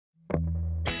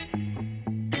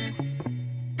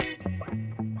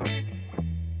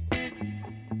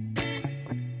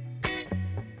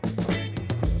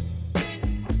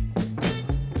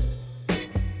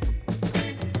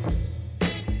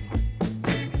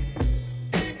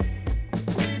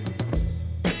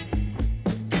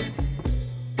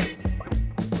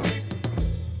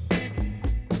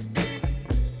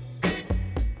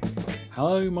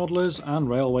Hello modellers and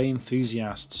railway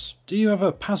enthusiasts. Do you have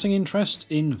a passing interest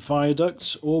in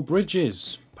viaducts or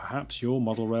bridges? Perhaps your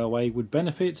model railway would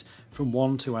benefit from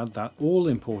one to add that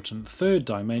all-important third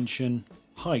dimension,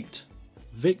 height.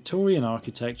 Victorian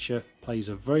architecture plays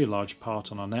a very large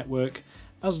part on our network,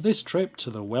 as this trip to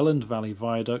the Welland Valley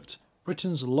Viaduct,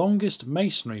 Britain's longest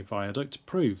masonry viaduct,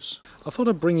 proves. I thought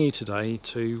I'd bring you today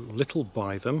to Little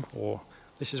Bytham, or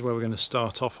this is where we're going to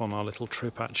start off on our little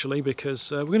trip actually, because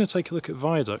we're going to take a look at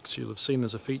viaducts. You'll have seen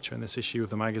there's a feature in this issue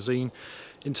of the magazine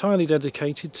entirely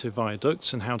dedicated to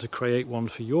viaducts and how to create one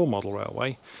for your model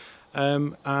railway.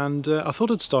 I thought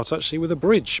I'd start actually with a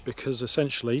bridge, because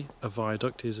essentially a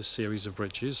viaduct is a series of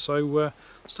bridges. So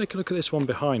let's take a look at this one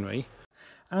behind me.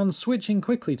 And switching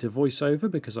quickly to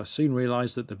voiceover, because I soon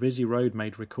realised that the busy road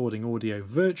made recording audio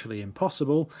virtually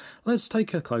impossible, let's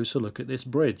take a closer look at this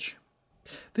bridge.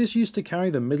 This used to carry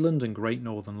the Midland and Great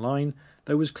Northern Line,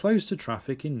 though was closed to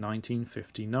traffic in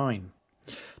 1959.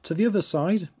 To the other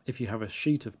side, if you have a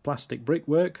sheet of plastic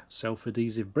brickwork,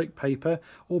 self-adhesive brick paper,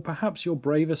 or perhaps you're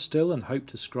braver still and hope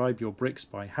to scribe your bricks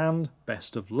by hand,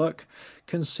 best of luck,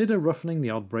 consider roughening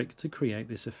the odd brick to create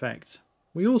this effect.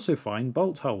 We also find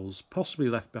bolt holes, possibly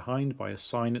left behind by a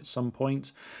sign at some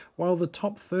point, while the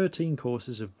top 13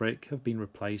 courses of brick have been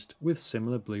replaced with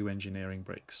similar blue engineering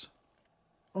bricks.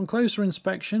 On closer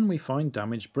inspection we find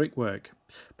damaged brickwork,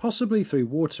 possibly through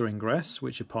water ingress,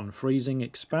 which upon freezing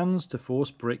expands to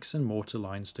force bricks and mortar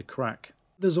lines to crack.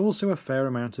 There's also a fair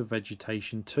amount of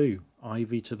vegetation too,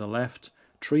 ivy to the left,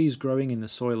 trees growing in the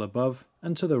soil above,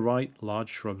 and to the right large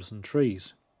shrubs and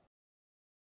trees.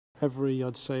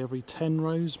 I'd say every 10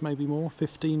 rows, maybe more,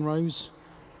 15 rows,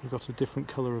 we've got a different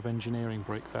colour of engineering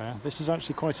brick there. This is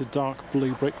actually quite a dark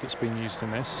blue brick that's been used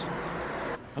in this.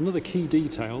 Another key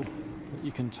detail that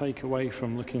you can take away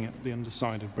from looking at the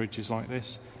underside of bridges like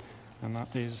this, and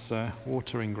that is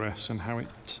water ingress and how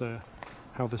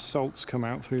the salts come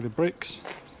out through the bricks,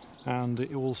 and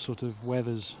it all sort of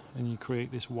weathers and you create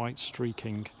this white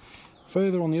streaking.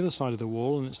 Further on the other side of the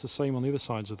wall, and it's the same on the other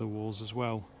sides of the walls as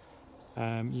well,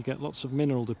 you get lots of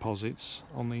mineral deposits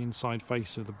on the inside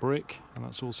face of the brick, and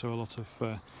that's also a lot of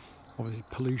obviously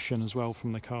pollution as well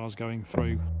from the cars going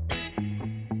through.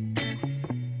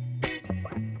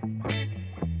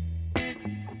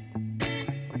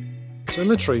 So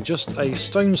literally just a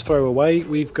stone's throw away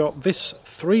we've got this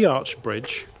 3-arch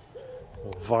bridge,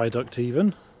 or viaduct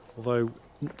even, although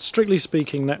strictly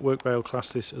speaking Network Rail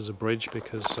class this as a bridge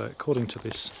because according to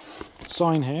this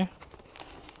sign here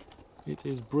it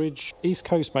is Bridge East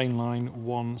Coast Main Line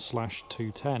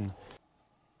 1/210.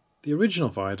 The original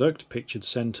viaduct, pictured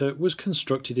centre, was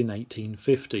constructed in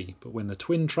 1850, but when the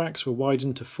twin tracks were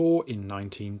widened to 4 in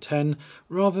 1910,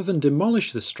 rather than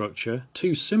demolish the structure,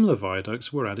 2 similar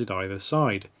viaducts were added either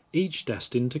side, each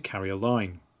destined to carry a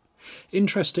line.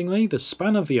 Interestingly, the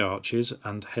span of the arches,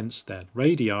 and hence their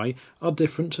radii, are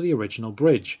different to the original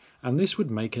bridge, and this would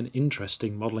make an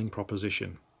interesting modelling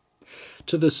proposition.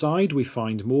 To the side we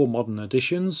find more modern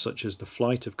additions, such as the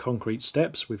flight of concrete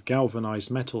steps with galvanised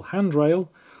metal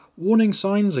handrail, warning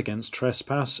signs against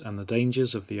trespass and the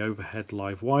dangers of the overhead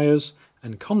live wires,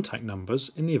 and contact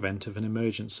numbers in the event of an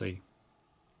emergency.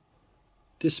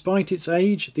 Despite its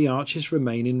age, the arches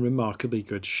remain in remarkably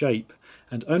good shape,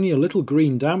 and only a little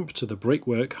green damp to the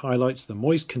brickwork highlights the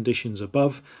moist conditions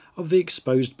above of the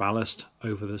exposed ballast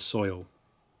over the soil.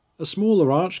 A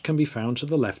smaller arch can be found to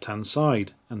the left-hand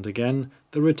side, and again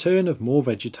the return of more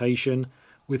vegetation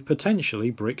with potentially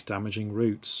brick-damaging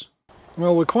roots.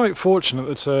 Well, we're quite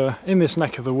fortunate that in this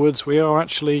neck of the woods we are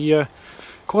actually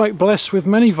quite blessed with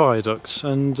many viaducts,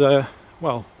 and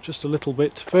well, just a little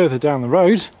bit further down the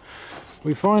road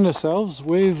we find ourselves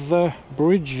with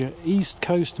Bridge East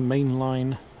Coast Main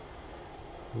Line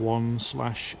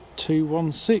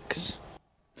 1/216.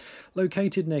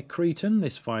 Located near Cretan,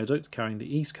 this viaduct carrying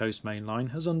the East Coast Main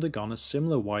Line has undergone a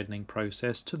similar widening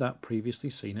process to that previously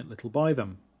seen at Little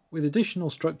Bytham. With additional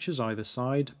structures either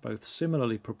side, both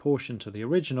similarly proportioned to the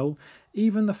original,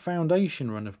 even the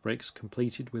foundation run of bricks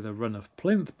completed with a run of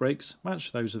plinth bricks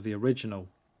match those of the original.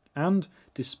 And,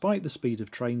 despite the speed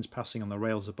of trains passing on the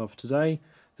rails above today,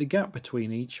 the gap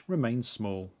between each remains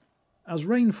small. As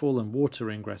rainfall and water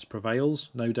ingress prevails,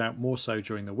 no doubt more so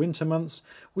during the winter months,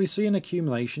 we see an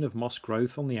accumulation of moss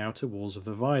growth on the outer walls of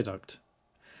the viaduct.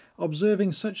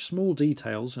 Observing such small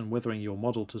details and weathering your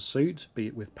model to suit, be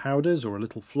it with powders or a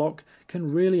little flock,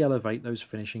 can really elevate those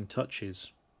finishing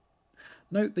touches.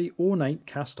 Note the ornate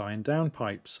cast iron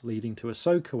downpipes leading to a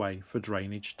soakaway for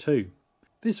drainage too.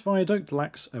 This viaduct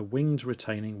lacks a winged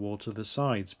retaining wall to the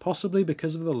sides, possibly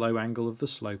because of the low angle of the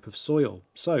slope of soil.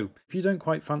 So, if you don't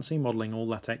quite fancy modelling all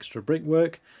that extra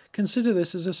brickwork, consider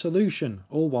this as a solution,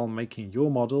 all while making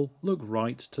your model look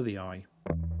right to the eye.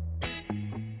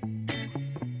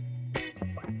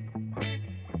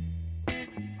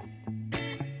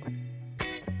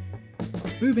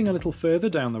 Moving a little further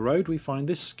down the road, we find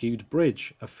this skewed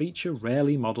bridge, a feature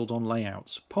rarely modelled on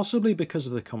layouts, possibly because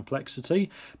of the complexity,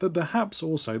 but perhaps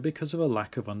also because of a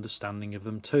lack of understanding of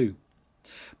them too.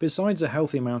 Besides a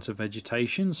healthy amount of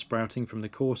vegetation sprouting from the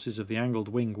courses of the angled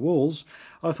wing walls,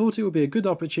 I thought it would be a good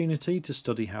opportunity to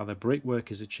study how the brickwork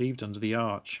is achieved under the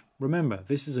arch. Remember,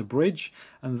 this is a bridge,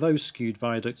 and though skewed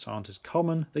viaducts aren't as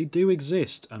common, they do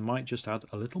exist and might just add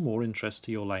a little more interest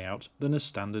to your layout than a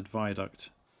standard viaduct.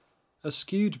 A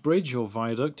skewed bridge or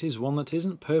viaduct is one that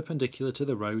isn't perpendicular to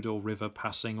the road or river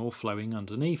passing or flowing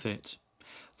underneath it.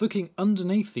 Looking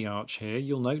underneath the arch here,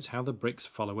 you'll note how the bricks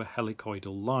follow a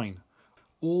helicoidal line,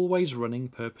 always running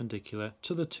perpendicular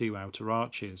to the two outer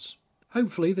arches.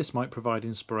 Hopefully this might provide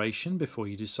inspiration before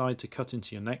you decide to cut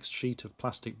into your next sheet of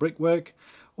plastic brickwork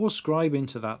or scribe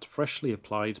into that freshly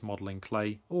applied modelling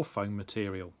clay or foam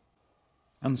material.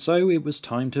 And so it was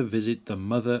time to visit the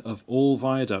mother of all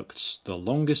viaducts, the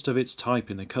longest of its type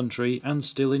in the country and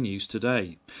still in use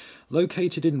today.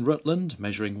 Located in Rutland,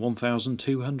 measuring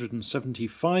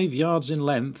 1,275 yards in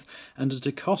length and at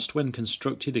a cost when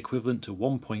constructed equivalent to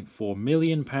 £1.4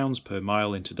 million per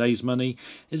mile in today's money,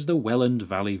 is the Welland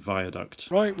Valley Viaduct.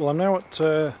 Right, well I'm now at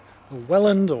the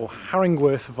Welland or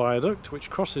Haringworth Viaduct,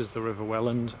 which crosses the River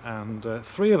Welland and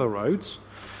three other roads,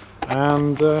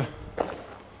 and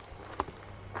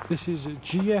this is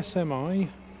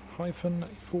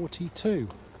GSMI-42,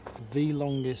 the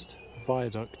longest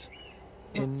viaduct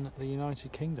in the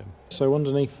United Kingdom. So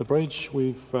underneath the bridge,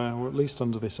 or at least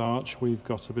under this arch, we've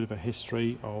got a bit of a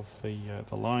history of the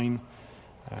line.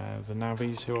 The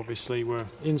navvies, who obviously were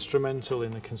instrumental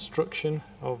in the construction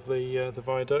of the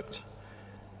viaduct.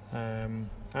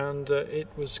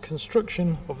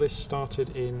 Construction of this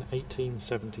started in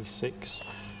 1876.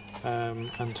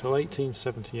 Until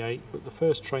 1878, but the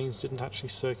first trains didn't actually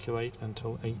circulate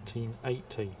until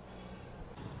 1880.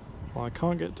 Well, I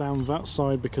can't get down that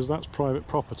side because that's private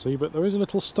property, but there is a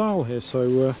little stile here,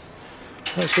 so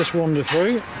let's just wander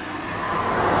through.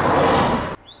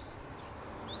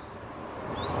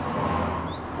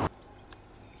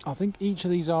 I think each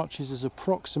of these arches is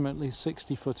approximately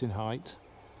 60 foot in height,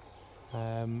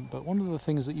 but one of the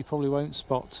things that you probably won't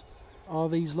spot are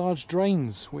these large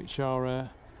drains, which are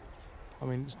I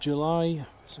mean, it's July,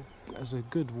 so it's a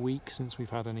good week since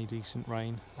we've had any decent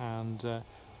rain, and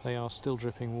they are still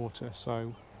dripping water.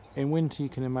 So in winter you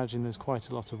can imagine there's quite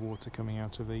a lot of water coming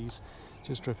out of these,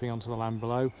 just dripping onto the land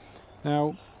below.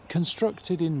 Now,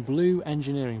 constructed in blue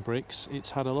engineering bricks, it's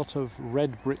had a lot of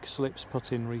red brick slips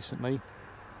put in recently,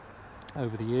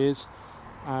 over the years.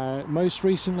 Most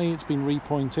recently it's been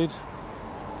repointed,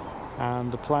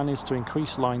 and the plan is to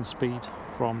increase line speed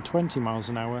from 20 miles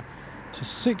an hour to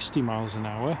 60 miles an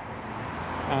hour,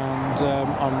 and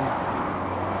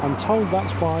I'm told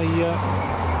that's by,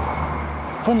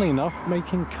 funnily enough,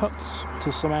 making cuts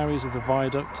to some areas of the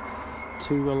viaduct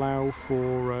to allow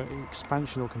for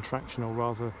expansion or contraction, or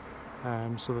rather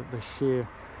so that the shear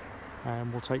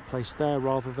will take place there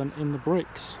rather than in the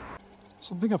bricks.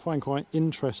 Something I find quite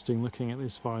interesting looking at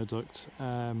this viaduct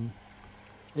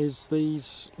is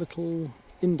these little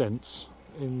indents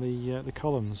in the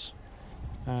columns.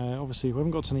 Obviously we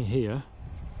haven't got any here.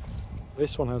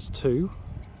 This one has two. You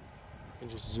can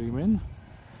just zoom in.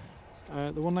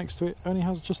 The one next to it only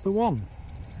has just the one.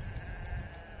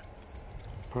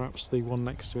 Perhaps the one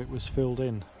next to it was filled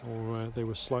in, or they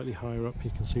were slightly higher up. You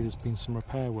can see there's been some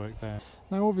repair work there.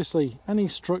 Now obviously any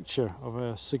structure of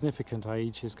a significant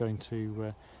age is going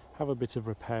to have a bit of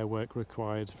repair work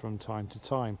required from time to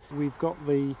time. We've got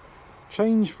the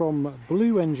change from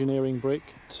blue engineering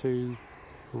brick to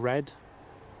red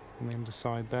on the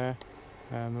underside there,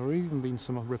 and there have even been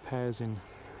some repairs in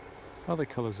other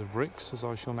colours of bricks, as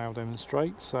I shall now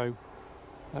demonstrate. So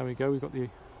there we go, we've got the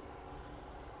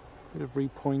bit of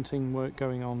repointing work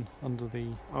going on under the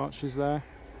arches there.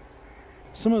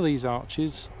 Some of these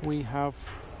arches we have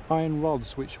iron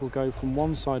rods which will go from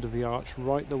one side of the arch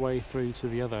right the way through to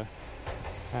the other,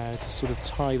 to sort of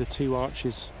tie the two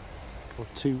arches, or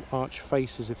two arch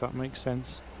faces if that makes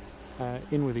sense,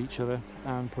 in with each other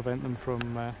and prevent them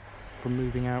from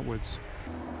moving outwards.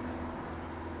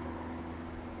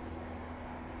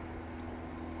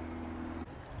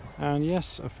 And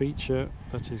yes, a feature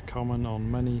that is common on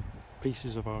many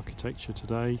pieces of architecture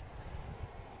today,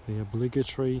 the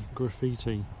obligatory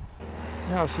graffiti.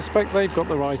 Yeah, I suspect they've got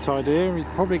the right idea. You'd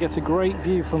probably get a great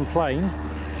view from plane.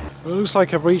 Well, it looks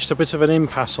like I've reached a bit of an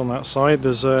impasse on that side.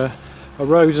 There's a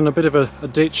road and a bit of a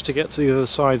ditch to get to the other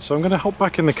side, so I'm going to hop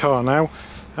back in the car now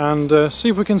and see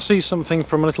if we can see something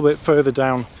from a little bit further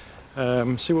down,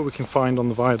 see what we can find on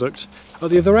the viaduct at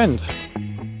the other end.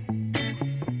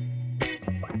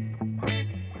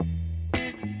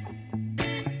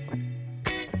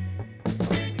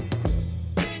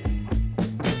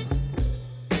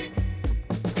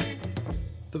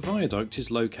 The viaduct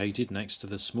is located next to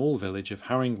the small village of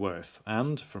Harringworth,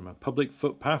 and from a public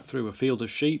footpath through a field of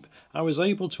sheep I was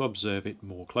able to observe it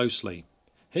more closely.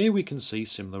 Here we can see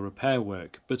similar repair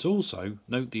work, but also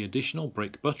note the additional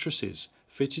brick buttresses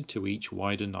fitted to each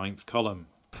wider 9th column.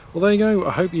 Well, there you go.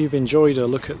 I hope you've enjoyed a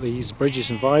look at these bridges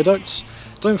and viaducts.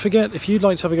 Don't forget, if you'd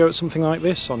like to have a go at something like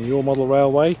this on your model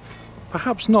railway,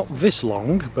 perhaps not this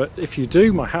long, but if you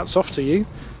do, my hat's off to you.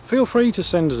 Feel free to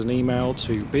send us an email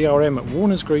to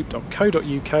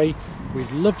brm@warnersgroup.co.uk.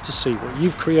 We'd love to see what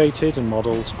you've created and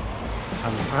modelled,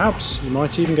 and perhaps you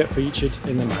might even get featured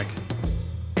in the mag.